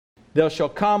There shall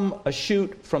come a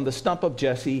shoot from the stump of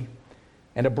Jesse,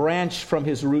 and a branch from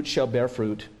his root shall bear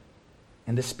fruit.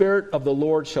 And the Spirit of the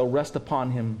Lord shall rest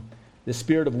upon him, the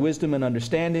Spirit of wisdom and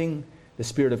understanding, the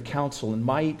Spirit of counsel and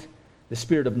might, the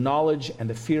Spirit of knowledge and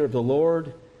the fear of the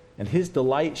Lord. And his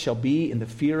delight shall be in the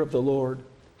fear of the Lord.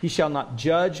 He shall not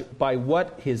judge by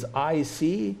what his eyes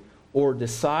see, or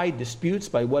decide disputes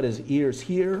by what his ears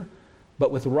hear.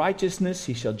 But with righteousness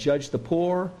he shall judge the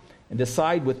poor, and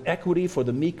decide with equity for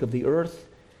the meek of the earth.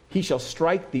 He shall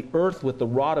strike the earth with the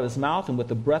rod of his mouth, and with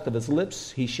the breath of his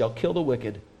lips he shall kill the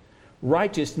wicked.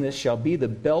 Righteousness shall be the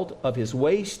belt of his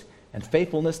waist, and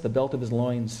faithfulness the belt of his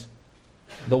loins.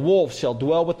 The wolf shall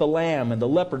dwell with the lamb, and the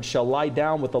leopard shall lie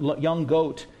down with the young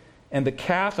goat, and the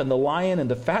calf and the lion and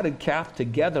the fatted calf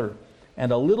together,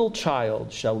 and a little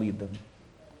child shall lead them.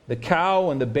 The cow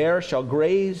and the bear shall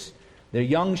graze, their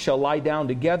young shall lie down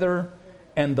together,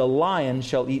 and the lion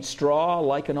shall eat straw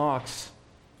like an ox.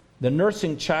 The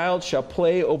nursing child shall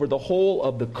play over the hole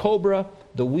of the cobra,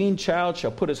 the weaned child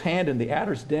shall put his hand in the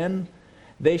adder's den.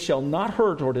 They shall not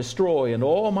hurt or destroy in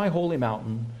all my holy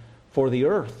mountain, for the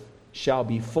earth shall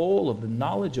be full of the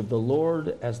knowledge of the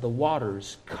Lord as the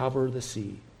waters cover the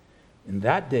sea. In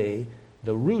that day,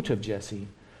 the root of Jesse,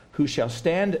 who shall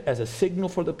stand as a signal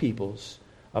for the peoples,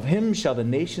 of him shall the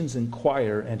nations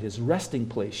inquire, and his resting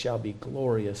place shall be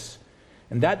glorious.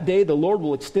 In that day the Lord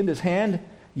will extend his hand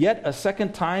yet a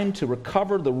second time to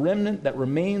recover the remnant that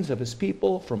remains of his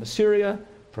people from Assyria,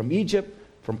 from Egypt,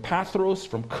 from Pathros,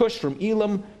 from Cush, from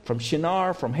Elam, from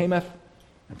Shinar, from Hamath,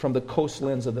 and from the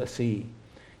coastlands of the sea.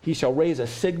 He shall raise a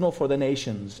signal for the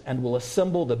nations, and will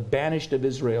assemble the banished of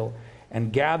Israel,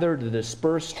 and gather the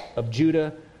dispersed of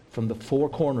Judah from the four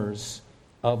corners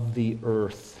of the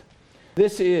earth.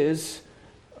 This is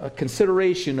a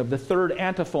consideration of the third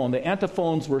antiphon. The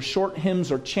antiphons were short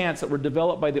hymns or chants that were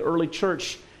developed by the early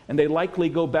church, and they likely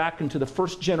go back into the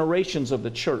first generations of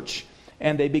the church.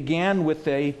 And they began with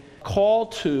a call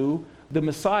to the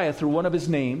Messiah through one of his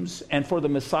names, and for the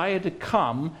Messiah to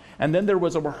come, and then there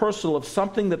was a rehearsal of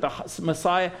something that the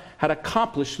Messiah had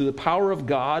accomplished through the power of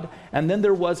God, and then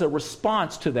there was a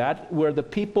response to that where the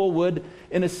people would,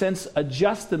 in a sense,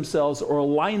 adjust themselves or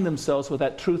align themselves with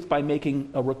that truth by making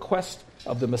a request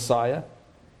of the Messiah.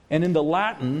 And in the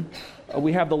Latin,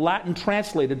 we have the Latin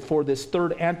translated for this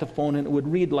third antiphon, and it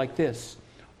would read like this: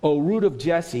 O root of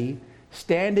Jesse,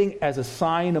 standing as a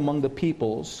sign among the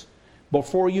peoples,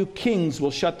 before you kings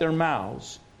will shut their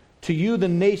mouths. To you the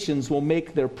nations will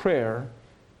make their prayer.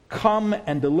 Come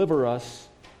and deliver us,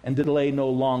 and delay no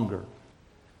longer.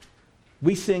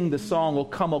 We sing the song, O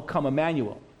come,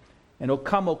 Emmanuel. And O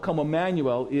come,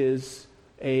 Emmanuel is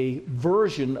a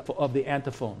version of the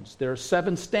antiphons. There are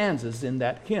 7 stanzas in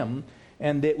that hymn,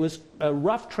 and it was a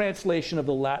rough translation of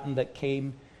the Latin that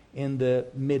came in the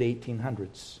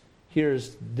mid-1800s.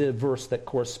 Here's the verse that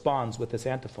corresponds with this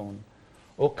antiphon.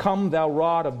 O come, thou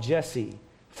rod of Jesse,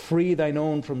 free thine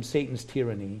own from Satan's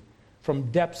tyranny. From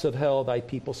depths of hell thy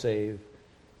people save,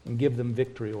 and give them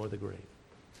victory o'er the grave.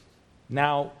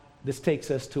 Now, this takes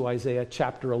us to Isaiah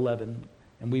chapter 11,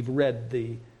 and we've read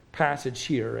the passage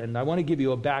here, and I want to give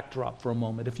you a backdrop for a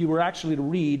moment. If you were actually to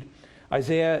read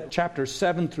Isaiah chapter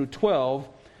 7 through 12,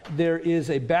 there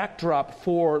is a backdrop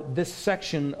for this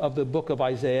section of the book of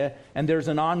Isaiah, and there's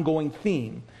an ongoing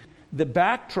theme. The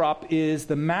backdrop is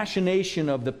the machination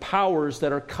of the powers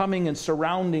that are coming and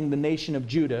surrounding the nation of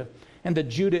Judah, and that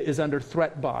Judah is under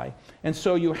threat by. And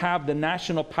so you have the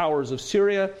national powers of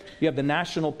Syria, you have the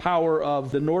national power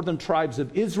of the northern tribes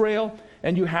of Israel,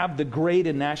 and you have the great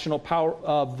and national power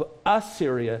of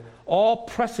Assyria, all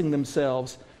pressing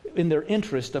themselves in their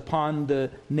interest upon the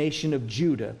nation of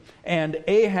Judah. And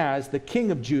Ahaz, the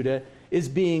king of Judah, is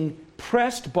being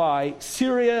pressed by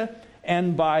Syria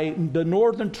and by the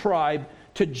northern tribe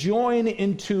to join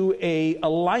into a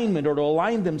alignment, or to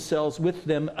align themselves with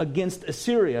them against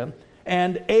Assyria.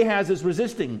 And Ahaz is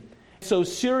resisting. So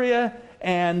Syria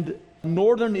and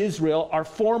northern Israel are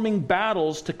forming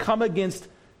battles to come against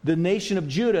the nation of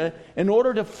Judah in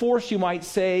order to force, you might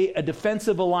say, a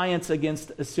defensive alliance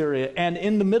against Assyria. And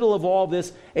in the middle of all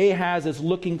this, Ahaz is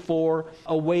looking for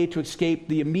a way to escape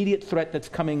the immediate threat that's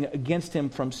coming against him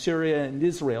from Syria and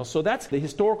Israel. So that's the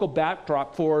historical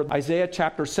backdrop for Isaiah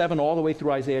chapter 7 all the way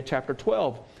through Isaiah chapter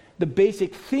 12. The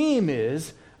basic theme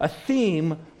is a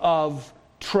theme of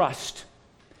trust.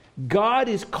 God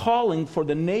is calling for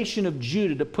the nation of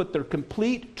Judah to put their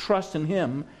complete trust in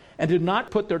him, and to not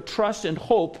put their trust and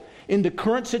hope in the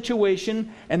current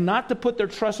situation, and not to put their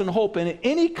trust and hope in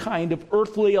any kind of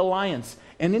earthly alliance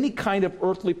and any kind of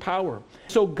earthly power.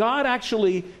 So God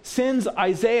actually sends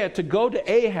Isaiah to go to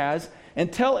Ahaz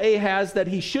and tell Ahaz that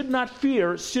he should not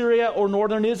fear Syria or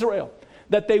northern Israel,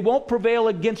 that they won't prevail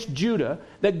against Judah,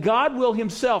 that God will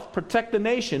himself protect the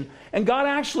nation. And God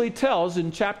actually tells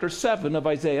in chapter 7 of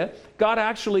Isaiah, God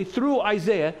actually through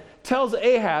Isaiah tells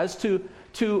Ahaz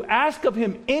to ask of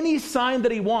him any sign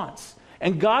that he wants.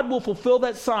 And God will fulfill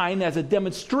that sign as a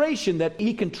demonstration that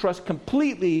he can trust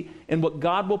completely in what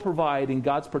God will provide in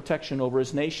God's protection over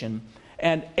his nation.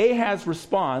 And Ahaz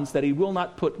responds that he will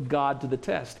not put God to the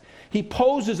test. He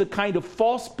poses a kind of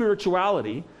false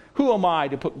spirituality. Who am I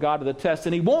to put God to the test?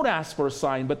 And he won't ask for a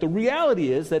sign. But the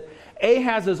reality is that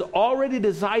Ahaz has already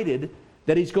decided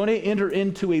that he's going to enter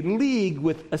into a league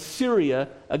with Assyria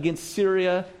against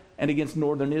Syria and against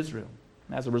northern Israel.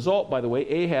 As a result, by the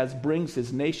way, Ahaz brings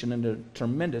his nation into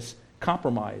tremendous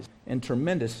compromise and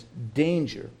tremendous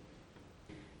danger.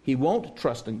 He won't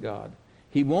trust in God.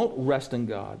 He won't rest in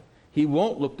God. He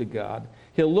won't look to God.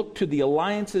 He'll look to the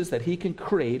alliances that he can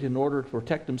create in order to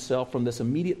protect himself from this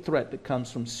immediate threat that comes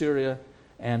from Syria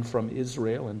and from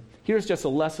Israel. And here's just a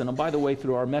lesson. And by the way,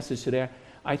 through our message today,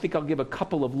 I think I'll give a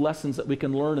couple of lessons that we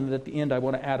can learn, and at the end I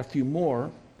want to add a few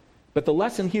more. But the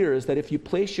lesson here is that if you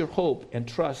place your hope and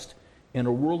trust in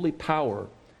a worldly power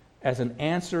as an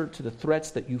answer to the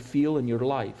threats that you feel in your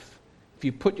life, if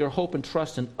you put your hope and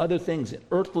trust in other things, in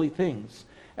earthly things,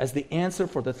 as the answer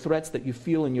for the threats that you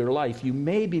feel in your life, you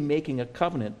may be making a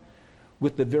covenant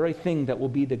with the very thing that will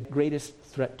be the greatest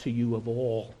threat to you of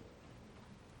all.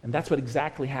 And that's what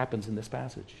exactly happens in this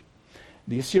passage.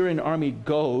 The Assyrian army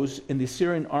goes, and the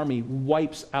Assyrian army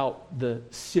wipes out the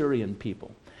Syrian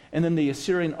people. And then the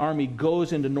Assyrian army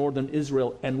goes into northern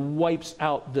Israel and wipes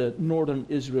out the northern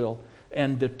Israel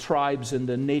and the tribes and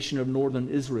the nation of northern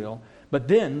Israel. But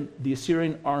then the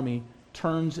Assyrian army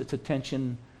turns its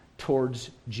attention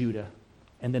towards Judah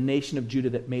and the nation of Judah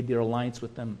that made their alliance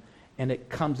with them, and it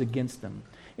comes against them.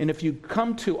 And if you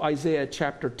come to Isaiah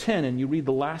chapter 10 and you read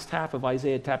the last half of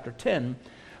Isaiah chapter 10,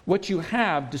 what you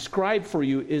have described for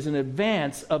you is an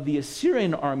advance of the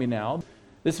Assyrian army now.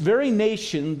 This very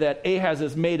nation that Ahaz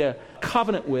has made a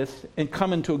covenant with and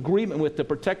come into agreement with to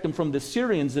protect them from the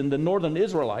Syrians and the northern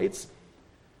Israelites,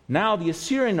 now the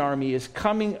Assyrian army is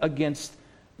coming against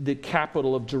the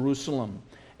capital of Jerusalem,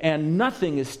 and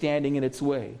nothing is standing in its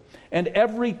way. And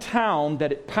every town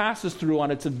that it passes through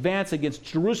on its advance against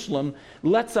Jerusalem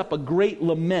lets up a great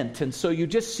lament. And so you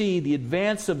just see the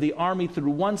advance of the army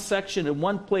through one section and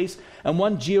one place and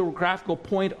one geographical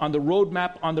point on the road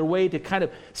map on their way to kind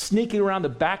of sneaking around the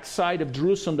backside of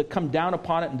Jerusalem to come down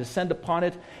upon it and descend upon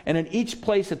it. And in each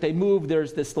place that they move,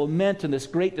 there's this lament and this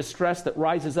great distress that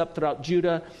rises up throughout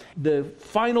Judah. The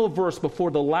final verse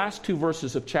before the last two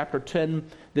verses of chapter 10,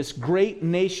 this great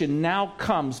nation now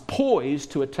comes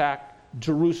poised to attack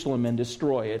Jerusalem and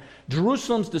destroy it.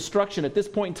 Jerusalem's destruction at this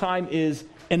point in time is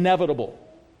inevitable.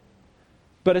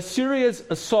 But Assyria's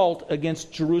assault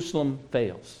against Jerusalem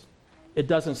fails. It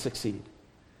doesn't succeed.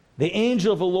 The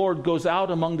angel of the Lord goes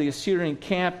out among the Assyrian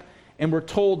camp, and we're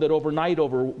told that overnight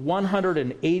over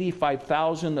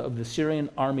 185,000 of the Syrian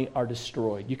army are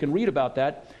destroyed. You can read about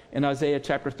that in Isaiah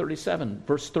chapter 37,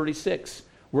 verse 36,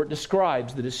 where it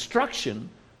describes the destruction,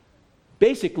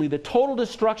 basically the total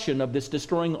destruction of this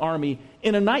destroying army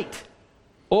in a night,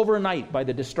 over a night, by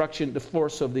the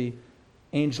force of the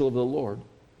angel of the Lord.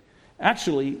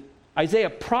 Actually, Isaiah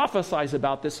prophesies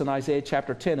about this in Isaiah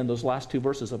chapter 10, in those last two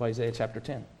verses of Isaiah chapter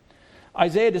 10.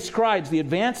 Isaiah describes the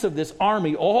advance of this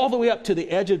army all the way up to the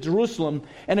edge of Jerusalem,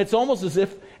 and it's almost as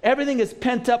if everything is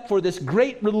pent up for this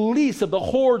great release of the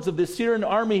hordes of the Syrian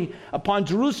army upon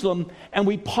Jerusalem. And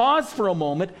we pause for a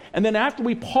moment, and then after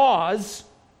we pause,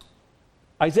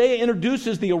 Isaiah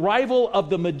introduces the arrival of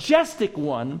the majestic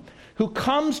one who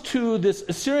comes to this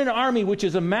Assyrian army, which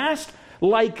is amassed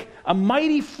like a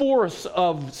mighty force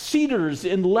of cedars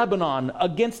in Lebanon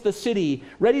against the city,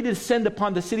 ready to descend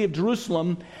upon the city of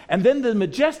Jerusalem. And then the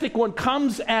majestic one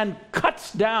comes and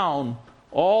cuts down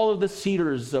all of the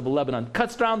cedars of Lebanon,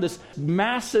 cuts down this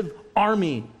massive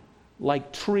army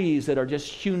like trees that are just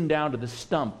hewn down to the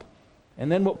stump.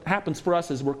 And then what happens for us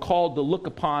is we're called to look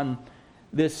upon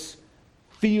this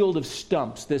field of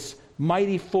stumps, this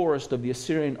mighty forest of the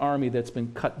Assyrian army that's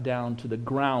been cut down to the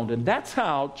ground. And that's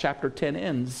how chapter 10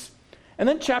 ends. And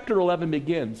then chapter 11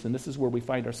 begins, and this is where we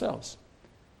find ourselves.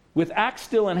 With axe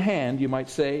still in hand, you might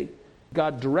say,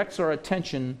 God directs our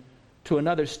attention to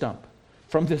another stump.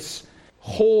 From this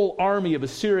whole army of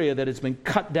Assyria that has been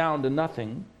cut down to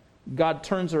nothing, God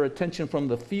turns our attention from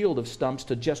the field of stumps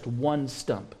to just one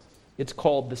stump. It's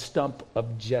called the stump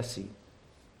of Jesse.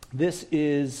 This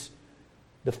is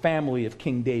the family of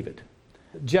King David.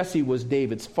 Jesse was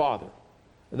David's father.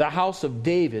 The house of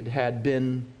David had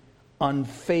been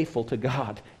unfaithful to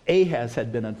God. Ahaz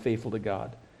had been unfaithful to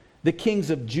God. The kings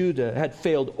of Judah had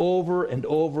failed over and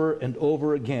over and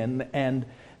over again, and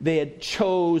they had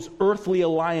chose earthly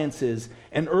alliances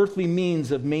and earthly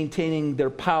means of maintaining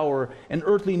their power and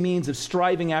earthly means of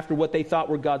striving after what they thought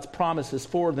were God's promises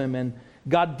for them. And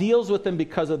God deals with them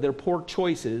because of their poor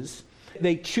choices.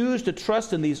 They choose to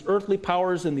trust in these earthly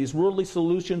powers and these worldly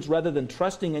solutions rather than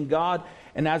trusting in God.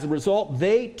 And as a result,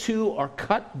 they too are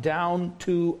cut down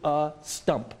to a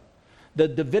stump. The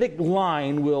Davidic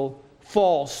line will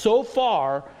fall so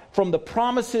far from the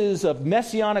promises of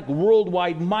messianic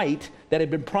worldwide might that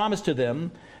had been promised to them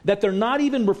that they're not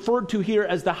even referred to here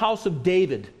as the house of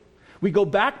David. We go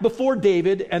back before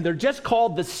David, and they're just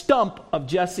called the stump of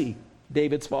Jesse,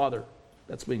 David's father.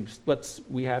 That's what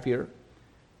we have here.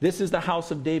 This is the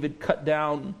house of David cut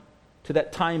down to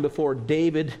that time before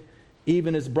David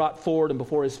even is brought forward and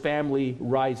before his family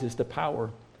rises to power.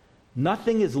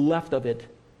 Nothing is left of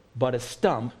it but a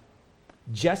stump,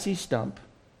 Jesse's stump,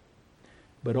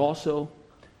 but also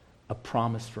a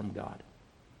promise from God.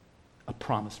 A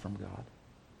promise from God.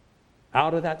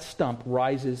 Out of that stump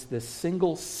rises this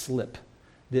single slip.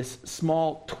 This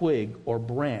small twig or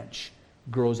branch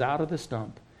grows out of the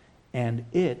stump, and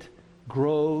it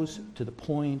grows to the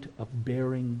point of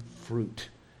bearing fruit.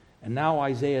 And now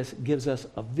Isaiah gives us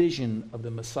a vision of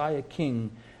the Messiah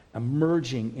King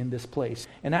emerging in this place.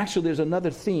 And actually there's another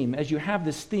theme. As you have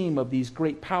this theme of these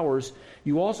great powers,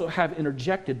 you also have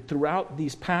interjected throughout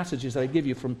these passages that I give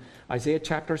you from Isaiah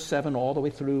chapter 7 all the way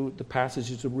through the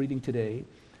passages we're reading today.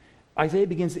 Isaiah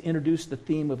begins to introduce the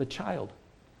theme of a child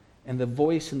and the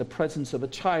voice and the presence of a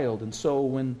child. And so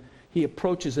when he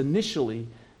approaches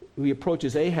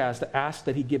Ahaz to ask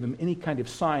that he give him any kind of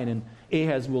sign, and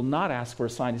Ahaz will not ask for a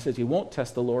sign. He says he won't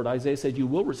test the Lord. Isaiah said, you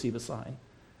will receive a sign.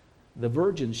 The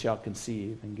virgin shall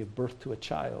conceive and give birth to a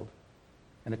child.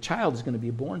 And a child is going to be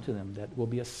born to them that will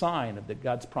be a sign of that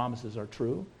God's promises are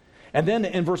true. And then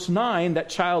in verse 9, that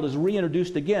child is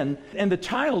reintroduced again, and the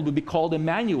child would be called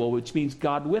Emmanuel, which means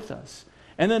God with us.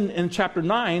 And then in chapter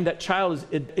 9, that child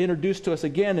is introduced to us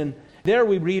again, and there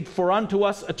we read, for unto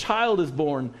us a child is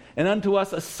born, and unto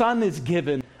us a son is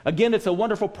given. Again, it's a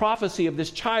wonderful prophecy of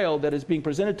this child that is being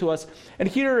presented to us. And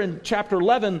here in chapter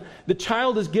 11, the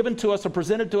child is given to us or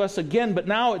presented to us again, but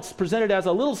now it's presented as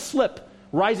a little slip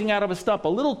rising out of a stump, a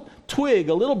little twig,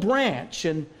 a little branch.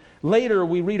 And later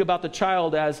we read about the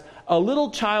child as a little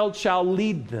child shall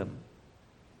lead them.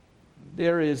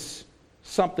 There is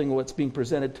something what's being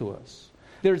presented to us.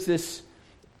 There's this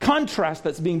contrast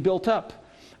that's being built up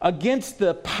against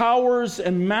the powers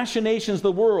and machinations of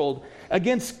the world,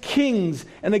 against kings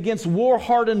and against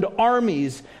war-hardened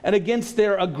armies and against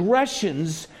their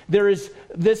aggressions. There is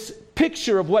this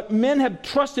picture of what men have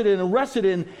trusted in and rested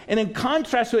in, and in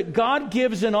contrast to it, God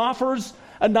gives and offers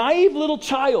a naive little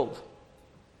child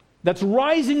that's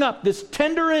rising up, this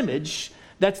tender image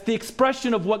that's the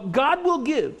expression of what God will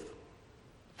give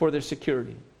for their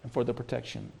security and for their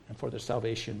protection and for their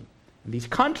salvation. And these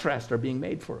contrasts are being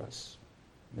made for us.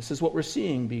 This is what we're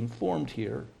seeing being formed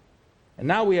here. And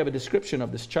now we have a description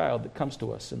of this child that comes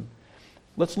to us. And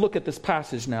let's look at this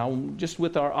passage now, just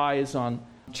with our eyes on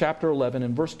chapter 11.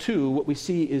 In verse 2, what we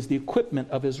see is the equipment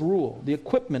of his rule, the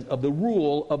equipment of the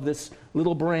rule of this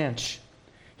little branch.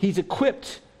 He's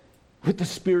equipped with the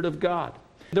Spirit of God.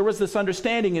 There was this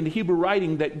understanding in the Hebrew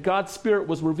writing that God's Spirit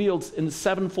was revealed in a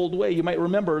sevenfold way. You might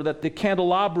remember that the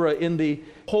candelabra in the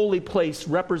holy place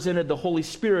represented the Holy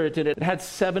Spirit, and it had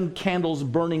 7 candles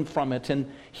burning from it. And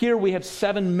here we have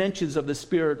 7 mentions of the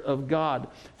Spirit of God.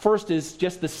 First is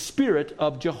just the Spirit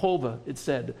of Jehovah, it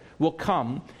said, will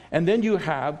come. And then you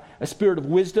have a spirit of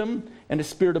wisdom and a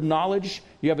spirit of knowledge.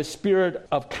 You have a spirit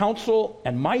of counsel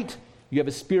and might. You have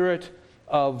a spirit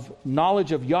of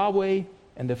knowledge of Yahweh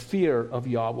and the fear of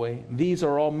Yahweh. These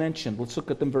are all mentioned. Let's look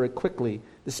at them very quickly.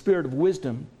 The spirit of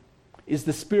wisdom is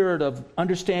the spirit of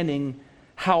understanding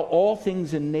how all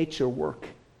things in nature work.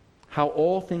 How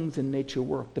all things in nature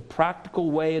work. The practical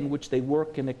way in which they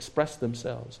work and express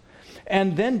themselves.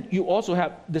 And then you also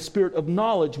have the spirit of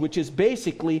knowledge, which is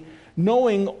basically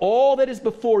knowing all that is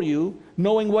before you,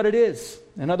 knowing what it is.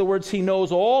 In other words, he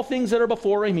knows all things that are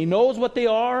before him. He knows what they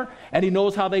are, and he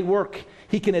knows how they work.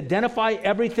 He can identify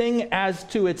everything as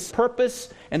to its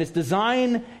purpose and its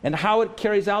design and how it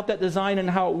carries out that design and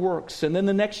how it works. And then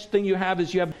the next thing you have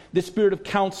is you have the spirit of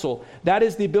counsel. That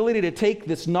is the ability to take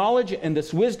this knowledge and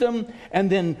this wisdom and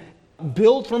then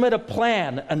build from it a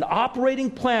plan, an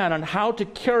operating plan on how to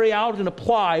carry out and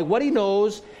apply what he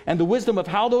knows and the wisdom of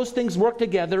how those things work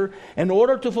together in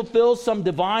order to fulfill some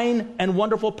divine and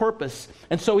wonderful purpose.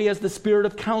 And so he has the spirit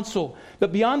of counsel.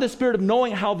 But beyond the spirit of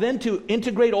knowing how then to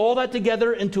integrate all that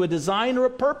together into a design or a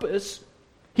purpose,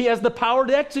 He has the power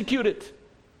to execute it.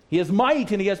 He has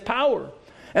might and he has power.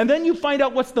 And then you find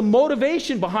out what's the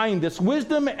motivation behind this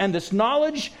wisdom and this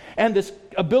knowledge and this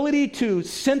ability to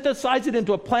synthesize it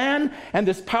into a plan and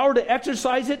this power to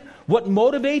exercise it. What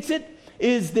motivates it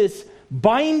is this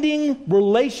binding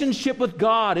relationship with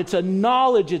God. It's a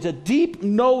knowledge, it's a deep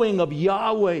knowing of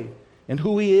Yahweh and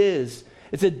who He is.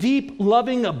 It's a deep,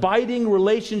 loving, abiding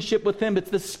relationship with Him. It's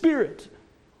the Spirit.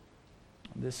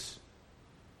 This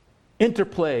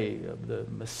interplay of the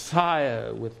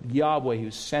Messiah with Yahweh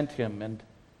who sent Him. And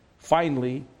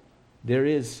finally, there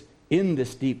is in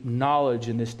this deep knowledge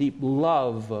and this deep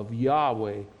love of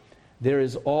Yahweh, there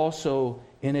is also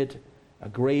in it a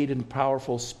great and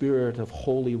powerful spirit of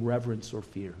holy reverence or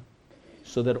fear.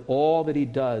 So that all that He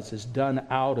does is done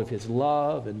out of His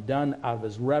love and done out of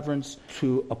His reverence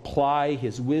to apply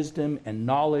His wisdom and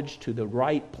knowledge to the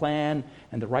right plan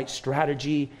and the right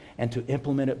strategy and to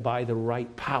implement it by the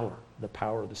right power, the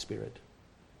power of the Spirit.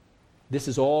 This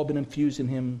has all been infused in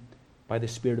Him by the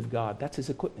Spirit of God. That's His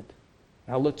equipment.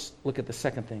 Now let's look at the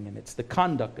second thing, and it's the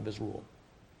conduct of His rule.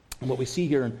 And what we see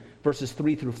here in verses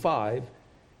 3 through 5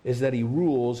 is that He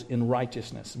rules in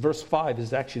righteousness. Verse 5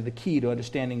 is actually the key to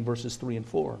understanding verses 3 and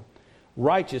 4.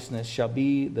 Righteousness shall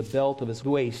be the belt of His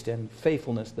waist, and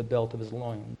faithfulness the belt of His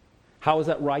loins. How is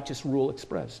that righteous rule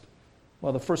expressed?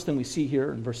 Well, the first thing we see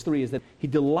here in verse 3 is that He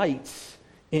delights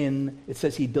in, it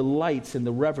says He delights in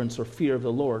the reverence or fear of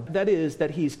the Lord. That is, that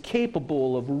He's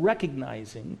capable of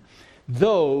recognizing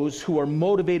those who are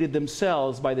motivated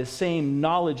themselves by the same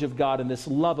knowledge of God and this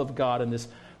love of God and this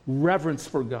reverence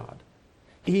for God.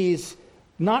 He's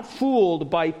not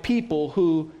fooled by people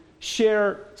who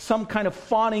share some kind of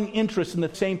fawning interest in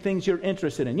the same things you're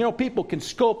interested in. You know, people can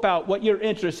scope out what you're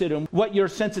interested in, what your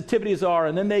sensitivities are,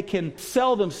 and then they can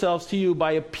sell themselves to you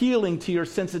by appealing to your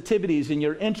sensitivities and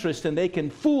your interest, and they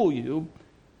can fool you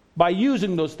by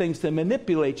using those things to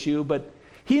manipulate you. But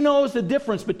He knows the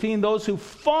difference between those who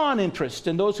fawn interest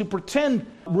and those who pretend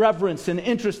reverence and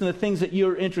interest in the things that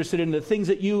you're interested in, the things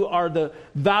that you are the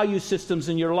value systems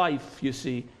in your life, you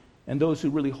see, and those who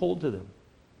really hold to them.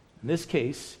 In this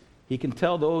case, He can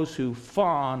tell those who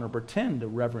fawn or pretend to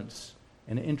reverence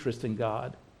and interest in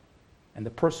God, and the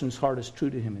person whose heart is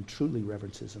true to Him and truly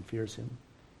reverences and fears Him.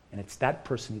 And it's that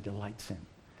person He delights in.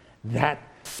 That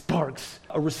sparks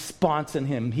a response in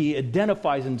him. He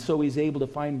identifies, and so he's able to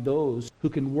find those who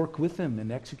can work with him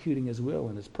in executing His will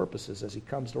and His purposes as He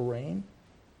comes to reign.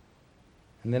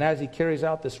 And then as He carries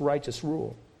out this righteous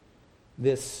rule,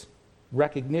 this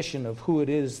recognition of who it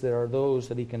is there are those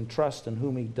that He can trust and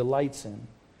whom He delights in,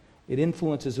 it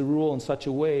influences the rule in such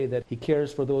a way that He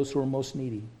cares for those who are most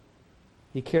needy.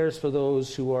 He cares for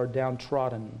those who are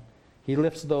downtrodden. He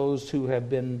lifts those who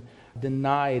have been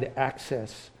denied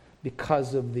access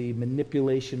because of the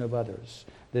manipulation of others.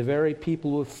 The very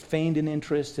people who have feigned an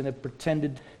interest and have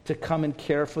pretended to come and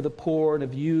care for the poor and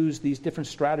have used these different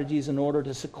strategies in order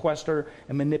to sequester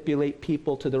and manipulate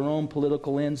people to their own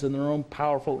political ends and their own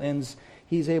powerful ends.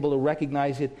 He's able to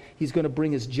recognize it. He's going to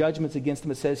bring His judgments against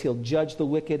them. It says He'll judge the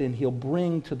wicked, and He'll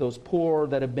bring to those poor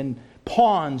that have been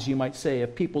pawns, you might say,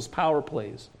 of people's power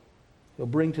plays. He'll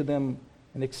bring to them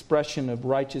an expression of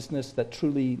righteousness that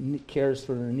truly cares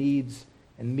for their needs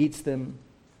and meets them,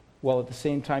 while at the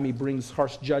same time He brings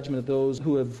harsh judgment of those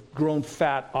who have grown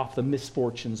fat off the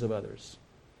misfortunes of others.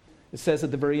 It says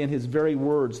at the very end, His very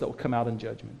words that will come out in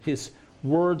judgment. His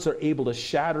words are able to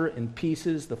shatter in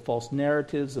pieces the false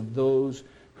narratives of those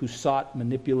who sought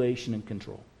manipulation and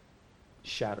control.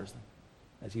 Shatters them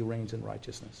as He reigns in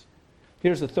righteousness.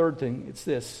 Here's the third thing. It's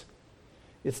this.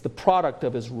 It's the product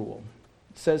of His rule.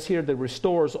 It says here that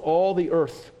restores all the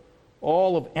earth,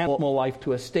 all of animal life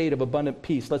to a state of abundant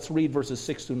peace. Let's read verses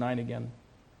 6 through 9 again.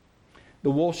 The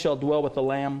wolf shall dwell with the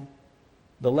lamb.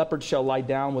 The leopard shall lie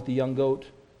down with the young goat.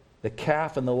 The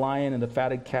calf and the lion and the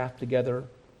fatted calf together,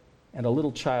 and a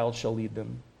little child shall lead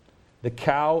them. The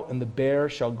cow and the bear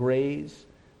shall graze.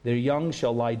 Their young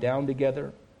shall lie down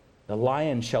together. The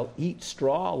lion shall eat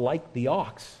straw like the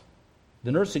ox.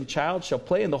 The nursing child shall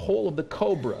play in the hole of the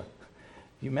cobra.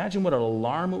 You imagine what an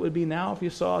alarm it would be now if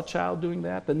you saw a child doing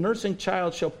that? The nursing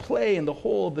child shall play in the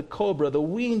hole of the cobra. The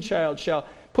weaned child shall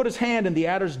put his hand in the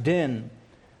adder's den.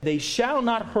 They shall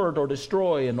not hurt or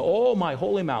destroy in all my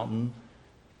holy mountain,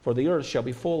 for the earth shall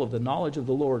be full of the knowledge of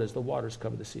the Lord as the waters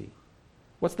cover the sea.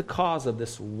 What's the cause of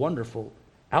this wonderful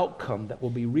outcome that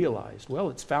will be realized? Well,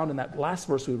 it's found in that last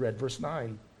verse we read, verse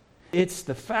 9. It's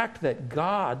the fact that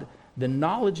God, the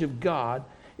knowledge of God,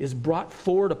 is brought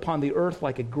forward upon the earth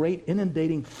like a great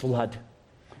inundating flood.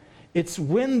 It's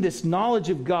when this knowledge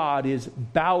of God is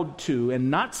bowed to and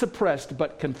not suppressed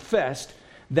but confessed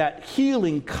that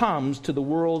healing comes to the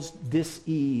world's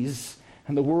dis-ease,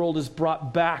 and the world is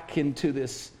brought back into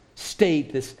this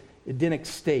state, this Edenic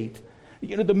state.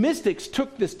 The mystics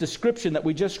took this description that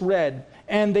we just read,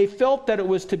 and they felt that it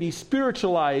was to be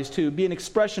spiritualized, to be an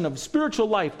expression of spiritual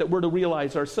life that we're to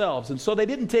realize ourselves. And so they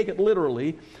didn't take it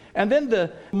literally. And then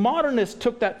the modernists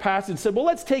took that passage and said, well,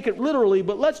 let's take it literally,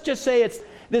 but let's just say it's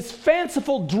this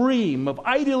fanciful dream of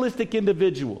idealistic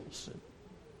individuals.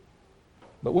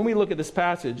 But when we look at this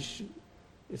passage,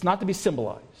 it's not to be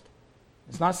symbolized.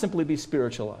 It's not simply to be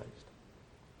spiritualized.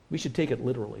 We should take it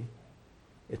literally.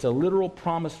 It's a literal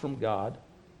promise from God.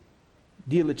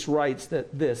 Delitzsch writes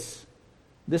that this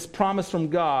promise from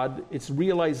God, its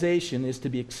realization is to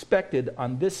be expected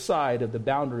on this side of the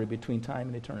boundary between time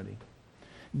and eternity.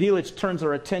 Delitzsch turns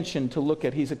our attention to look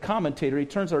at, he's a commentator, he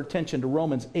turns our attention to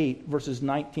Romans 8, verses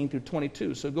 19 through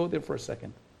 22. So go there for a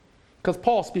second. Because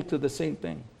Paul speaks to the same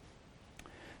thing.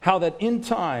 How that in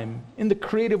time, in the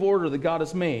creative order that God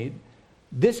has made,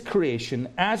 this creation,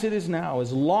 as it is now,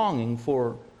 is longing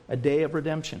for a day of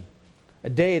redemption. A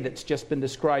day that's just been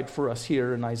described for us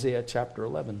here in Isaiah chapter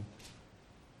 11.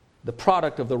 The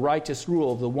product of the righteous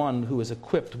rule of the one who is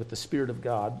equipped with the Spirit of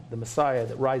God, the Messiah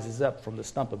that rises up from the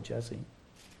stump of Jesse.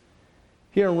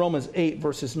 Here in Romans 8,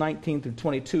 verses 19 through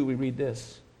 22, we read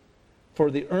this.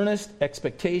 For the earnest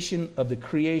expectation of the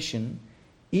creation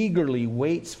eagerly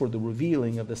waits for the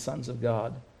revealing of the sons of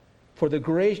God. For the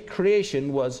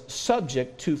creation was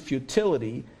subject to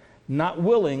futility, not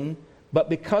willing, but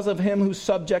because of him who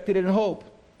subjected it in hope.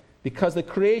 Because the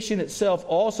creation itself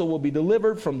also will be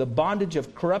delivered from the bondage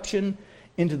of corruption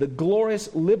into the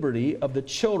glorious liberty of the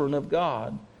children of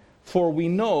God. For we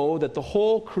know that the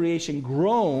whole creation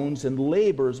groans and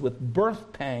labors with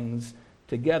birth pangs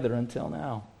together until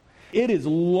now. It is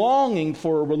longing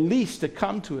for a release to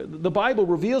come to it. The Bible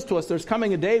reveals to us there's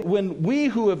coming a day when we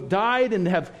who have died and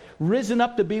have risen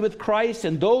up to be with Christ,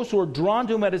 and those who are drawn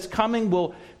to him at his coming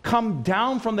will come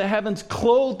down from the heavens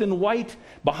clothed in white,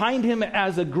 behind him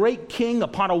as a great king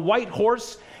upon a white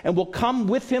horse, and will come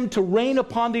with him to reign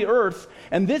upon the earth.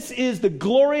 And this is the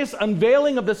glorious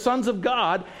unveiling of the sons of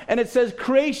God. And it says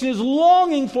creation is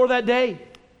longing for that day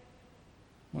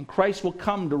when Christ will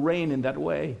come to reign in that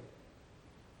way.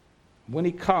 When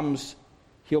he comes,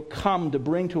 he'll come to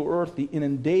bring to earth the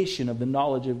inundation of the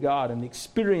knowledge of God and the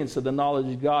experience of the knowledge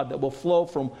of God that will flow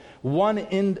from one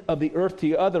end of the earth to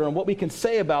the other. And what we can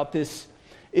say about this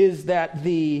is that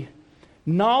the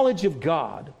knowledge of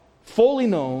God, fully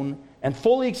known and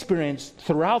fully experienced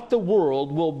throughout the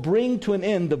world, will bring to an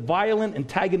end the violent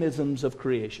antagonisms of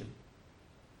creation.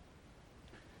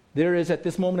 There is at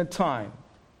this moment in time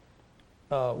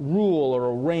a rule or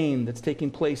a reign that's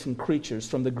taking place in creatures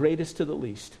from the greatest to the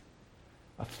least.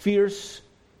 A fierce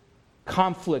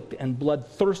conflict and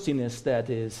bloodthirstiness that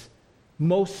is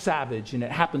most savage, and it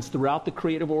happens throughout the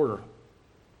creative order.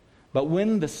 But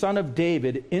when the Son of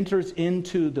David enters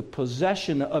into the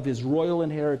possession of his royal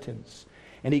inheritance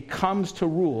and he comes to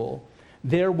rule,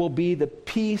 there will be the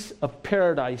peace of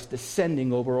paradise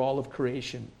descending over all of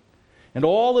creation. And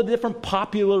all the different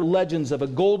popular legends of a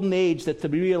golden age that's to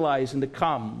be realized and to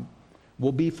come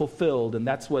will be fulfilled. And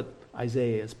that's what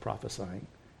Isaiah is prophesying.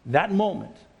 That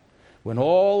moment when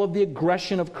all of the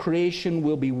aggression of creation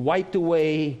will be wiped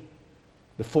away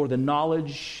before the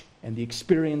knowledge and the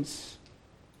experience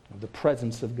of the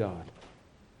presence of God.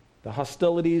 The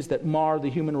hostilities that mar the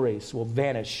human race will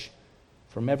vanish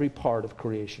from every part of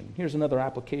creation. Here's another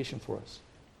application for us.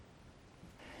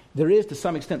 There is, to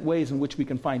some extent, ways in which we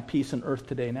can find peace on earth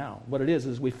today now. What it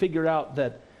is we figure out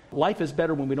that life is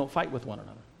better when we don't fight with one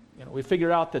another. We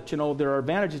figure out that, there are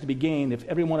advantages to be gained if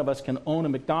every one of us can own a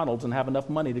McDonald's and have enough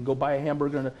money to go buy a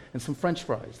hamburger and some French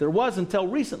fries. There was until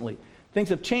recently. Things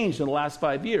have changed in the last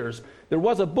 5 years. There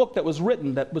was a book that was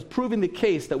written that was proving the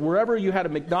case that wherever you had a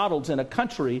McDonald's in a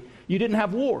country, you didn't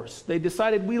have wars. They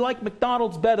decided we like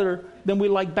McDonald's better than we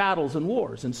like battles and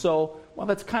wars. And so,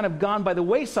 that's kind of gone by the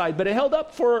wayside, but it held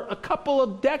up for a couple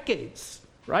of decades,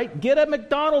 right? Get a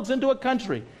McDonald's into a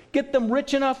country. Get them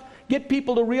rich enough. Get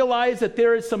people to realize that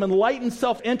there is some enlightened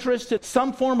self-interest,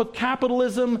 some form of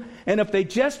capitalism, and if they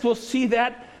just will see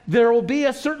that, there will be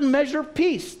a certain measure of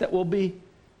peace that will be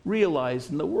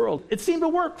realized in the world. It seemed to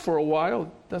work for a while.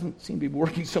 It doesn't seem to be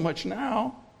working so much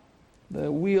now.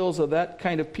 The wheels of that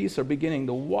kind of peace are beginning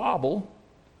to wobble.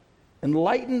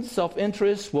 Enlightened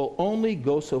self-interest will only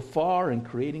go so far in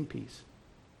creating peace.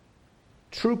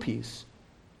 True peace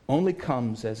only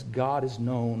comes as God is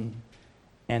known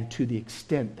and to the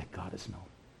extent that God is known.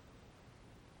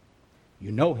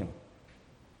 You know him.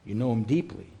 You know him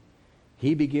deeply.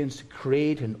 He begins to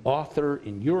create and author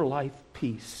in your life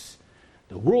peace.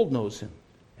 The world knows him,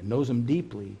 and knows him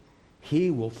deeply,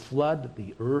 he will flood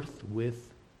the earth with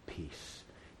peace.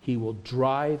 He will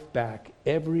drive back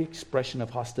every expression of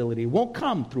hostility. It won't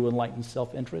come through enlightened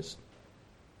self-interest.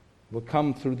 It will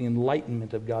come through the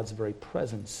enlightenment of God's very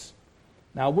presence.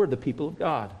 Now, we're the people of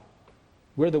God.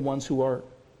 We're the ones who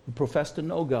profess to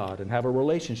know God and have a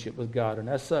relationship with God. And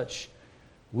as such,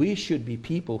 we should be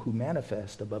people who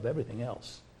manifest above everything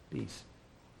else peace.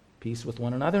 Peace with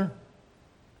one another,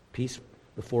 peace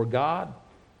before God,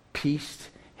 peace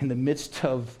in the midst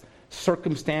of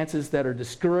circumstances that are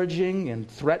discouraging and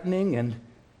threatening. And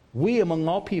we, among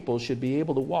all people, should be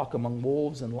able to walk among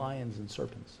wolves and lions and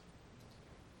serpents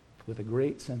with a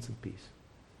great sense of peace.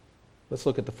 Let's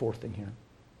look at the fourth thing here.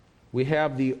 We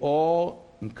have the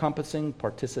all-encompassing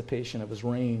participation of his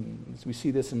reign. We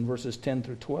see this in verses 10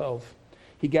 through 12.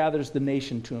 He gathers the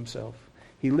nation to himself.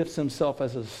 He lifts himself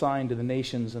as a sign to the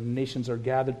nations, and the nations are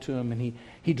gathered to him. And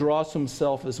he draws to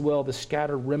himself as well the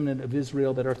scattered remnant of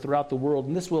Israel that are throughout the world.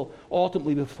 And this will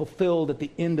ultimately be fulfilled at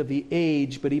the end of the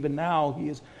age. But even now, he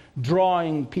is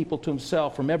drawing people to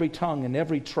himself from every tongue and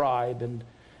every tribe. And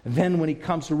then when he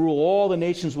comes to rule, all the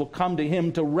nations will come to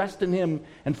him to rest in him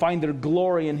and find their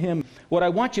glory in him. What I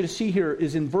want you to see here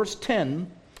is in verse 10,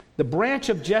 the branch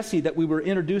of Jesse that we were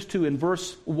introduced to in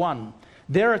verse 1.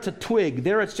 There it's a twig.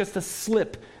 There it's just a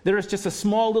slip. There it's just a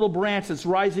small little branch that's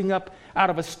rising up out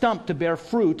of a stump to bear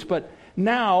fruit. But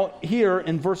now, here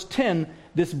in verse 10,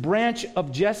 this branch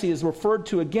of Jesse is referred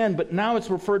to again, but now it's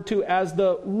referred to as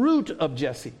the root of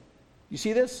Jesse. You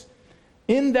see this?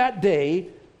 In that day,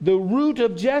 the root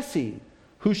of Jesse,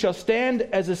 who shall stand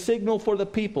as a signal for the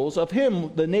peoples, of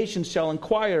him the nations shall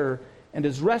inquire, and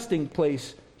his resting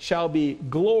place shall be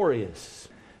glorious.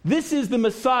 This is the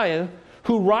Messiah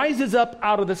who rises up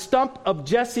out of the stump of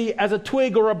Jesse as a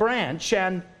twig or a branch,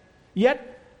 and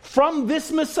yet from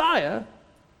this Messiah,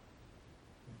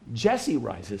 Jesse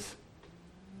rises.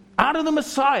 Out of the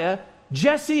Messiah,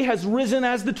 Jesse has risen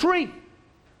as the tree.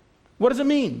 What does it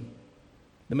mean?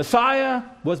 The Messiah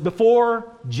was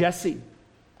before Jesse.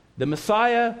 The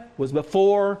Messiah was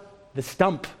before the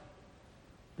stump.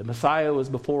 The Messiah was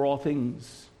before all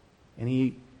things, and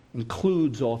he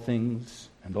includes all things,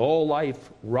 and all life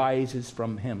rises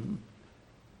from him.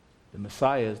 The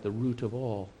Messiah is the root of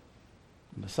all.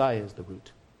 The Messiah is the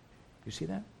root. You see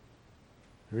that?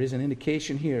 There is an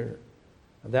indication here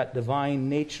of that divine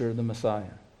nature of the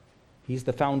Messiah. He's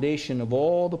the foundation of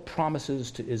all the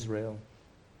promises to Israel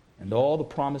and all the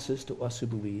promises to us who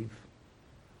believe.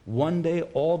 One day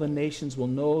all the nations will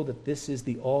know that this is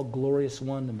the all-glorious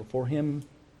one, and before him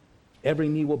every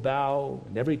knee will bow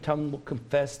and every tongue will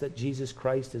confess that Jesus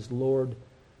Christ is Lord,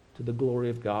 to the glory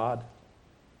of God.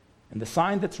 And the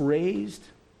sign that's raised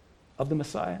of the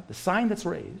Messiah, the sign that's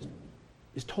raised,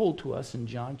 is told to us in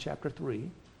John chapter 3,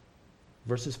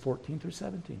 verses 14 through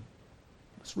 17.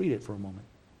 Let's read it for a moment.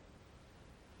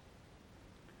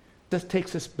 This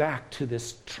takes us back to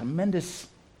this tremendous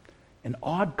and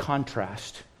odd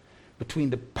contrast between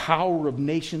the power of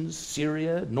nations,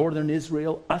 Syria, northern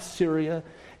Israel, Assyria,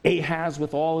 Ahaz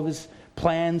with all of his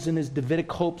plans and his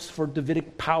Davidic hopes for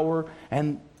Davidic power,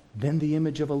 and then the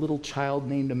image of a little child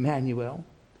named Emmanuel,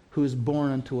 who is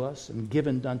born unto us and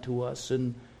given unto us,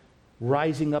 and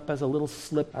rising up as a little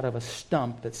slip out of a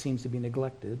stump that seems to be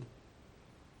neglected.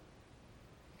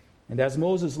 And as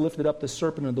Moses lifted up the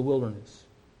serpent in the wilderness,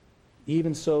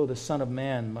 even so the Son of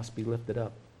Man must be lifted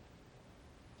up.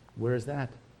 Where is that?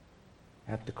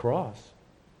 At the cross.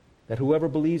 That whoever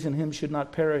believes in him should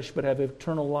not perish but have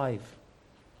eternal life.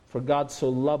 For God so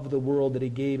loved the world that he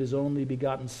gave his only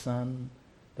begotten Son,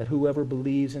 that whoever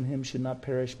believes in him should not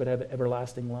perish but have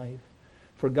everlasting life.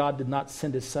 For God did not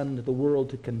send his Son into the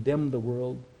world to condemn the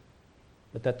world,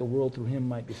 but that the world through him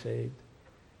might be saved.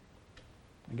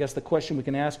 I guess the question we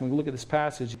can ask when we look at this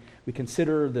passage, we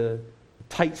consider the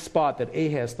tight spot that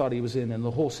Ahaz thought he was in and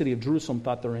the whole city of Jerusalem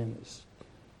thought they're in.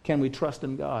 Can we trust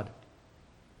in God?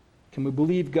 Can we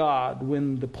believe God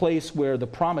when the place where the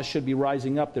promise should be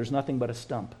rising up, there's nothing but a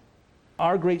stump?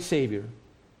 Our great Savior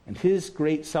and his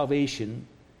great salvation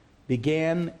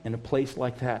began in a place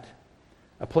like that,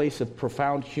 a place of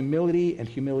profound humility and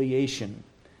humiliation.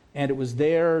 And it was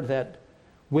there that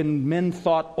when men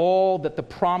thought all that the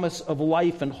promise of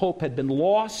life and hope had been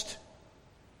lost,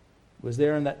 it was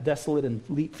there in that desolate and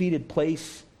defeated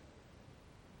place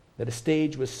that a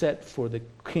stage was set for the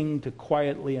king to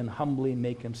quietly and humbly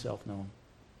make himself known.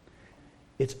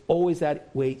 It's always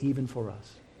that way even for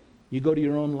us. You go to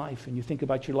your own life and you think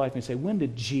about your life and you say, when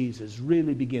did Jesus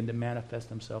really begin to manifest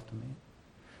himself to me?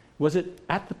 Was it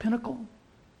at the pinnacle?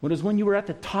 When you were at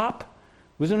the top?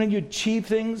 Was it when you achieved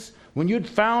things? When you'd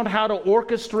found how to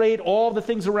orchestrate all the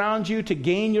things around you to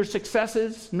gain your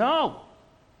successes? No.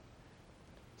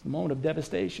 It's the moment of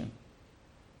devastation.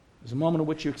 It was a moment in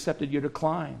which you accepted your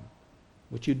decline,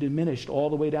 which you diminished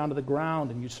all the way down to the ground,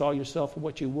 and you saw yourself for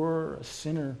what you were, a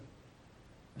sinner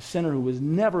who was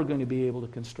never going to be able to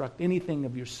construct anything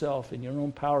of yourself in your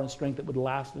own power and strength that would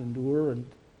last and endure, and you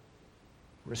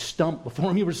were a stump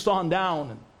before him. You were sawn down.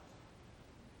 And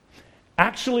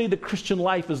actually, the Christian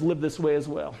life is lived this way as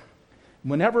well.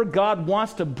 Whenever God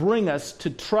wants to bring us to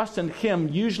trust in him,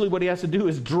 usually what he has to do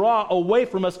is draw away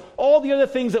from us all the other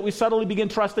things that we suddenly begin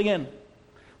trusting in.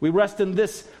 We rest in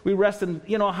this. We rest in,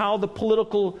 how the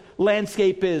political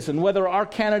landscape is and whether our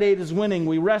candidate is winning.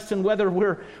 We rest in whether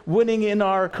we're winning in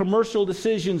our commercial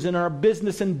decisions, in our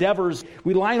business endeavors.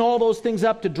 We line all those things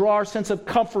up to draw our sense of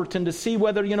comfort and to see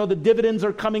whether, the dividends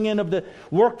are coming in of the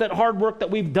hard work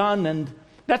that we've done. And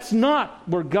that's not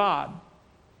where God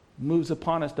moves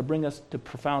upon us to bring us to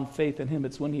profound faith in him.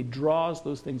 It's when he draws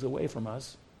those things away from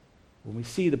us, when we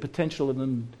see the potential of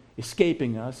them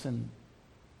escaping us, and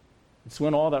it's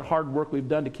when all that hard work we've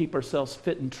done to keep ourselves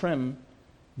fit and trim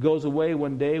goes away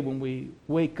one day when we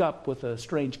wake up with a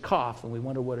strange cough and we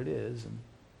wonder what it is, and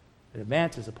it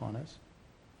advances upon us.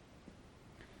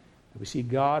 We see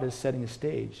God as setting a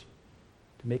stage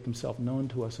to make himself known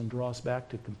to us and draw us back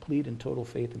to complete and total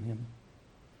faith in him.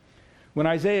 When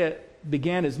Isaiah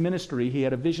began his ministry, he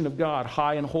had a vision of God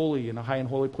high and holy in a high and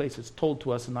holy place. It's told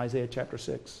to us in Isaiah chapter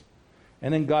 6.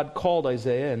 And then God called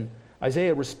Isaiah, and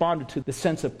Isaiah responded to the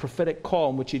sense of prophetic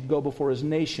call in which he'd go before his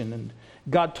nation. And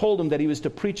God told him that he was to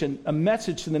preach a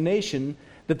message to the nation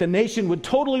that the nation would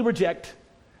totally reject.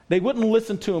 They wouldn't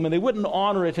listen to him and they wouldn't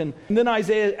honor it. And then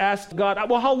Isaiah asked God,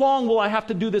 well, how long will I have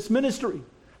to do this ministry?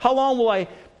 How long will I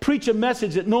preach a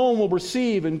message that no one will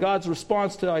receive? And God's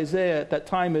response to Isaiah at that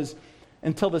time is,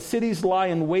 until the cities lie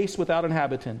in waste without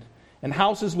inhabitant, and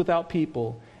houses without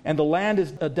people, and the land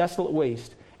is a desolate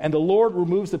waste, and the Lord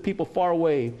removes the people far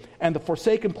away, and the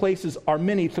forsaken places are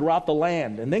many throughout the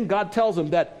land. And then God tells him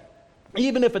that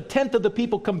even if 1/10 of the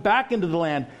people come back into the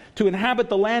land to inhabit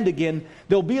the land again,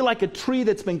 they'll be like a tree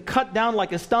that's been cut down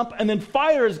like a stump, and then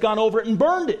fire has gone over it and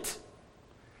burned it.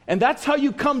 And that's how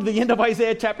you come to the end of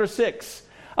Isaiah chapter 6.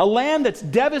 A land that's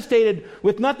devastated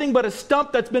with nothing but a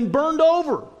stump that's been burned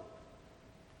over.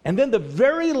 And then the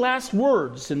very last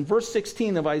words in verse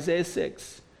 16 of Isaiah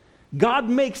 6, God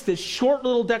makes this short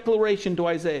little declaration to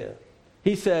Isaiah.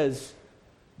 He says,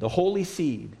 the holy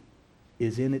seed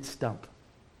is in its stump.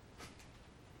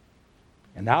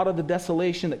 And out of the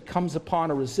desolation that comes upon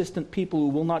a resistant people who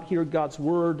will not hear God's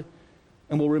word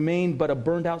and will remain but a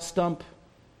burned out stump,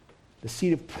 the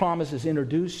seed of promise is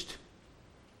introduced.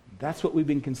 That's what we've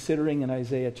been considering in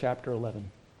Isaiah chapter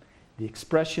 11.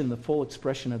 The full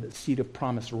expression of the seed of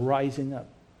promise rising up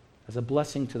as a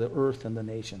blessing to the earth and the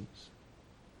nations.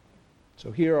 So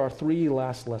here are 3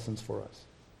 last lessons for us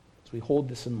as we hold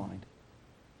this in mind.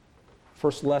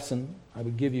 First lesson I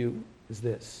would give you is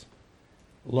this.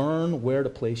 Learn where to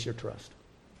place your trust.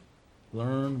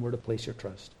 Learn where to place your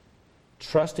trust.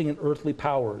 Trusting in earthly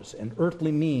powers and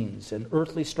earthly means and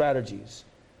earthly strategies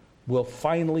will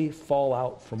finally fall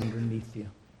out from underneath you.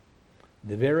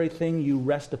 The very thing you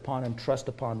rest upon and trust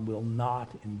upon will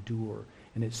not endure.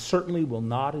 And it certainly will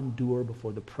not endure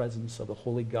before the presence of the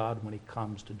holy God when he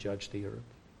comes to judge the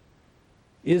earth.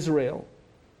 Israel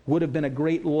would have been a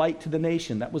great light to the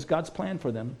nation. That was God's plan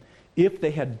for them, if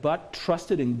they had but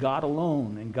trusted in God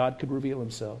alone and God could reveal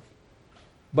himself.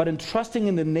 But in trusting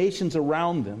in the nations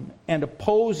around them and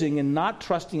opposing and not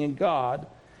trusting in God,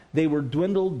 they were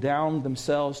dwindled down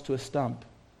themselves to a stump.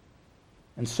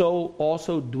 And so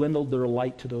also dwindled their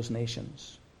light to those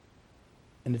nations.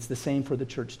 And it's the same for the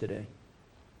church today.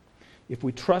 If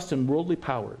we trust in worldly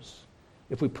powers,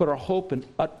 if we put our hope in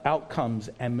outcomes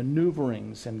and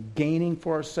maneuverings and gaining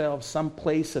for ourselves some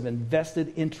place of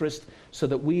invested interest so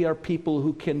that we are people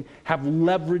who can have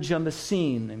leverage on the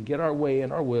scene and get our way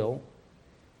and our will,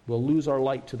 we'll lose our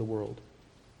light to the world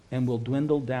and we'll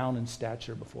dwindle down in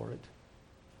stature before it.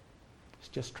 It's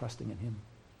just trusting in him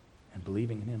and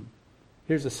believing in him.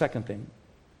 Here's the second thing.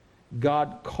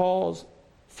 God calls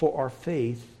for our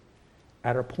faith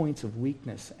at our points of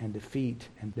weakness and defeat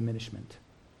and diminishment.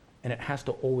 And it has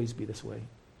to always be this way.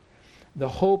 The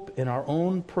hope in our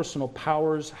own personal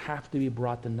powers have to be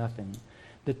brought to nothing.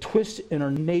 The twist in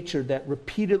our nature that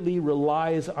repeatedly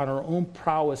relies on our own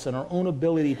prowess and our own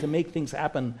ability to make things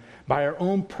happen by our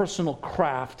own personal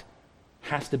craft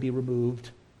has to be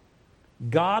removed.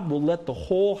 God will let the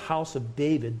whole house of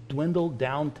David dwindle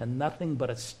down to nothing but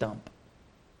a stump.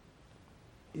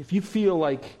 If you feel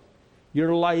like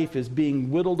your life is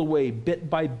being whittled away bit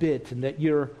by bit and that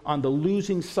you're on the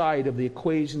losing side of the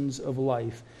equations of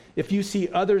life, if you see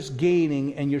others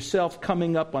gaining and yourself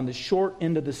coming up on the short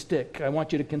end of the stick, I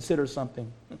want you to consider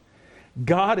something.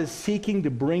 God is seeking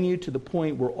to bring you to the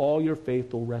point where all your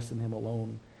faith will rest in Him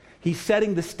alone. He's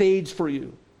setting the stage for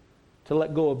you to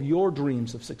let go of your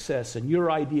dreams of success and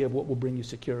your idea of what will bring you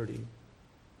security.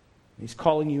 He's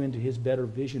calling you into His better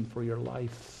vision for your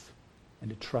life and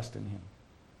to trust in Him.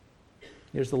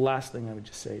 Here's the last thing I would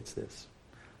just say. It's this.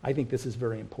 I think this is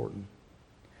very important.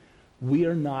 We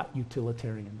are not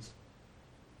utilitarians.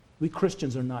 We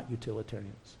Christians are not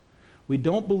utilitarians. We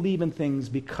don't believe in things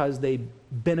because they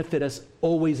benefit us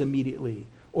always immediately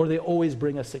or they always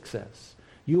bring us success.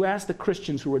 You ask the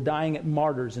Christians who are dying at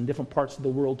martyrs in different parts of the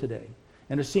world today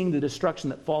and are seeing the destruction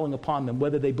that's falling upon them,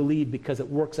 whether they believe because it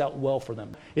works out well for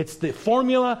them. It's the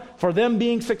formula for them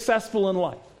being successful in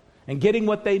life and getting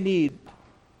what they need.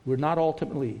 We're not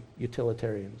ultimately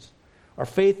utilitarians. Our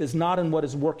faith is not in what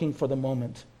is working for the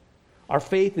moment. Our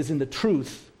faith is in the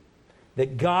truth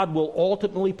that God will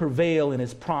ultimately prevail in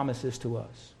His promises to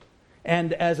us.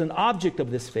 And as an object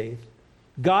of this faith,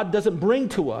 God doesn't bring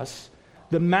to us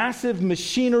the massive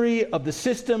machinery of the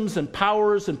systems and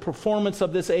powers and performance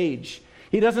of this age.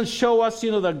 He doesn't show us,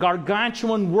 the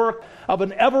gargantuan work of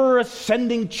an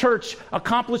ever-ascending church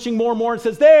accomplishing more and more and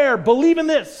says, there, believe in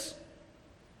this.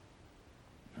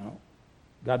 No.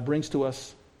 God brings to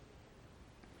us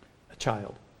a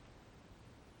child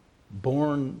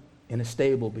born in a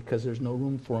stable because there's no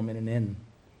room for him in an inn,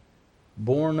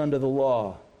 born under the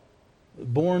law,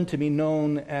 born to be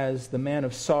known as the man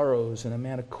of sorrows and a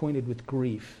man acquainted with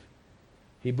grief.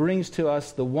 He brings to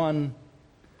us the one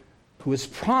who is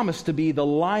promised to be the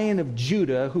Lion of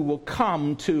Judah, who will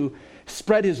come to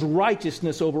spread His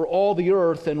righteousness over all the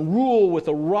earth and rule with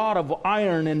a rod of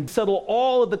iron and settle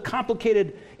all of the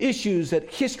complicated issues that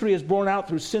history has borne out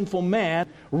through sinful man,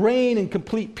 reign in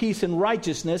complete peace and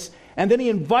righteousness. And then He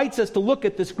invites us to look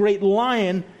at this great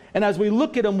lion, and as we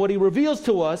look at Him, what He reveals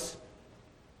to us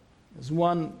is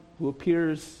one who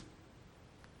appears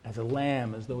as a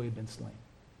lamb as though He had been slain.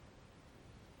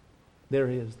 There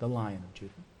He is, the Lion of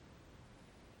Judah.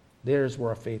 There's where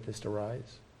our faith is to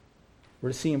rise. We're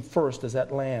to see Him first as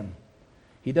that lamb.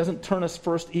 He doesn't turn us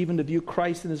first even to view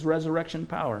Christ in His resurrection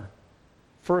power.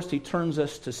 First, He turns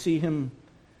us to see Him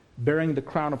bearing the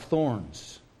crown of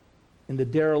thorns in the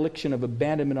dereliction of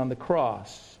abandonment on the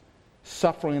cross,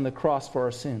 suffering on the cross for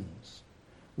our sins,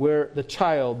 where the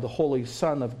child, the Holy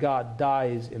Son of God,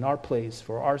 dies in our place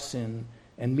for our sin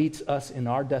and meets us in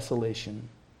our desolation,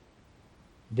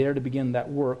 there to begin that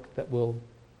work that will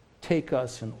take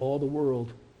us and all the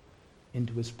world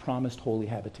into His promised holy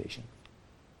habitation.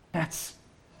 That's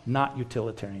not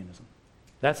utilitarianism.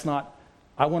 That's not,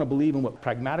 I want to believe in what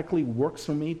pragmatically works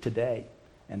for me today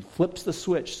and flips the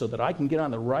switch so that I can get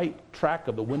on the right track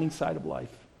of the winning side of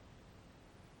life.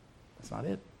 That's not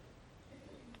it.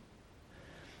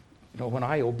 When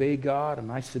I obey God and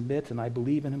I submit and I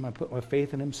believe in Him, I put my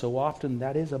faith in Him so often,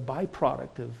 that is a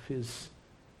byproduct of His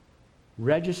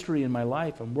registry in my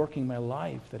life and working my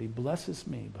life, that He blesses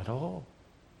me, but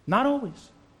not always.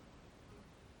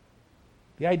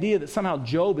 The idea that somehow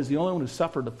Job is the only one who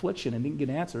suffered affliction and didn't get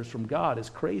answers from God is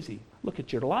crazy. Look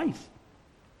at your life.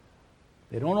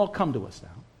 They don't all come to us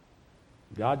now.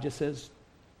 God just says,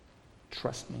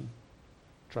 trust me.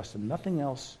 Trust in nothing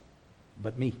else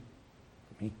but me.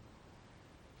 Me.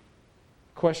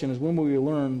 The question is, when will we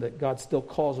learn that God still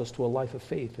calls us to a life of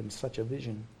faith in such a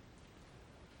vision?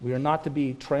 We are not to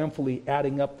be triumphantly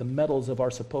adding up the medals of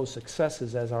our supposed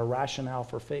successes as our rationale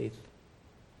for faith.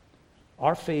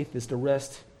 Our faith is to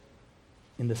rest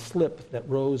in the slip that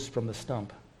rose from the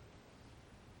stump.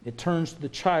 It turns to the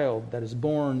child that is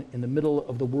born in the middle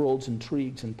of the world's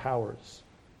intrigues and powers.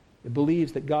 It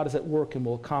believes that God is at work and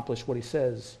will accomplish what He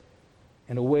says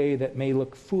in a way that may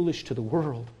look foolish to the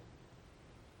world,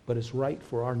 but is right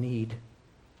for our need.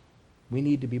 We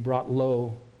need to be brought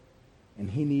low, and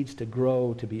He needs to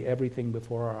grow to be everything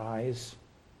before our eyes.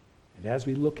 And as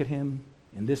we look at Him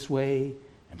in this way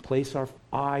and place our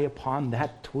eye upon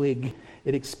that twig,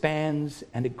 it expands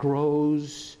and it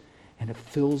grows and it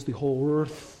fills the whole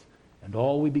earth. And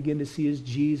all we begin to see is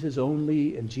Jesus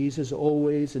only and Jesus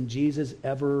always and Jesus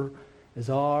ever as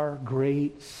our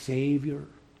great Savior.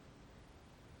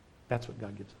 That's what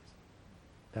God gives us.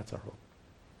 That's our hope.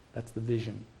 That's the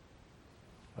vision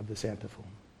of this antiphon.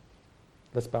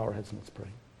 Let's bow our heads and let's pray.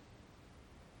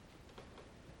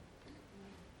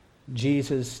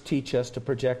 Jesus, teach us to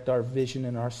project our vision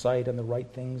and our sight on the right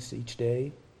things each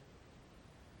day.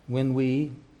 When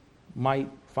we might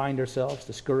find ourselves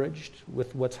discouraged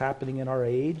with what's happening in our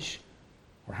age,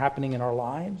 or happening in our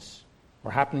lives,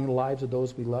 or happening in the lives of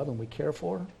those we love and we care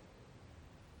for.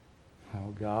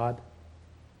 Oh God,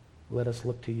 let us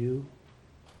look to you.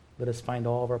 Let us find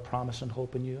all of our promise and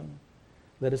hope in you.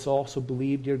 Let us also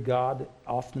believe, dear God,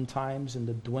 oftentimes in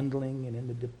the dwindling and in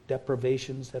the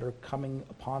deprivations that are coming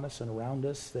upon us and around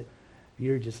us, that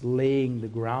you're just laying the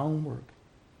groundwork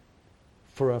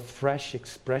for a fresh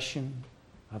expression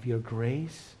of your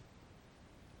grace.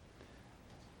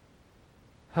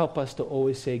 Help us to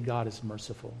always say God is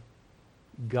merciful.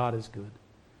 God is good.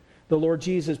 The Lord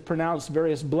Jesus pronounced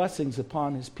various blessings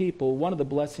upon his people. One of the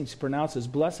blessings he pronounced is,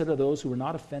 blessed are those who are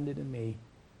not offended in me.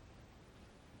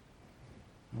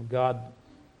 Oh God,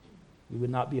 we would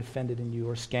not be offended in you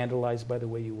or scandalized by the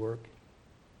way you work.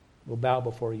 We'll bow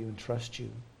before you and trust you.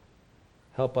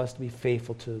 Help us to be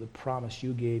faithful to the promise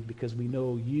you gave, because we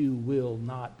know you will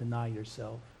not deny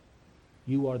yourself.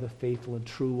 You are the faithful and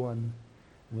true one.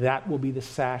 That will be the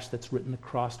sash that's written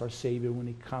across our Savior when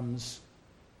he comes.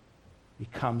 He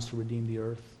comes to redeem the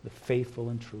earth, the faithful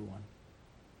and true one.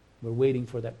 We're waiting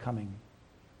for that coming.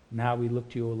 Now we look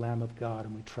to you, O Lamb of God,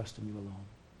 and we trust in you alone.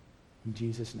 In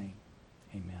Jesus' name,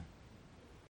 amen.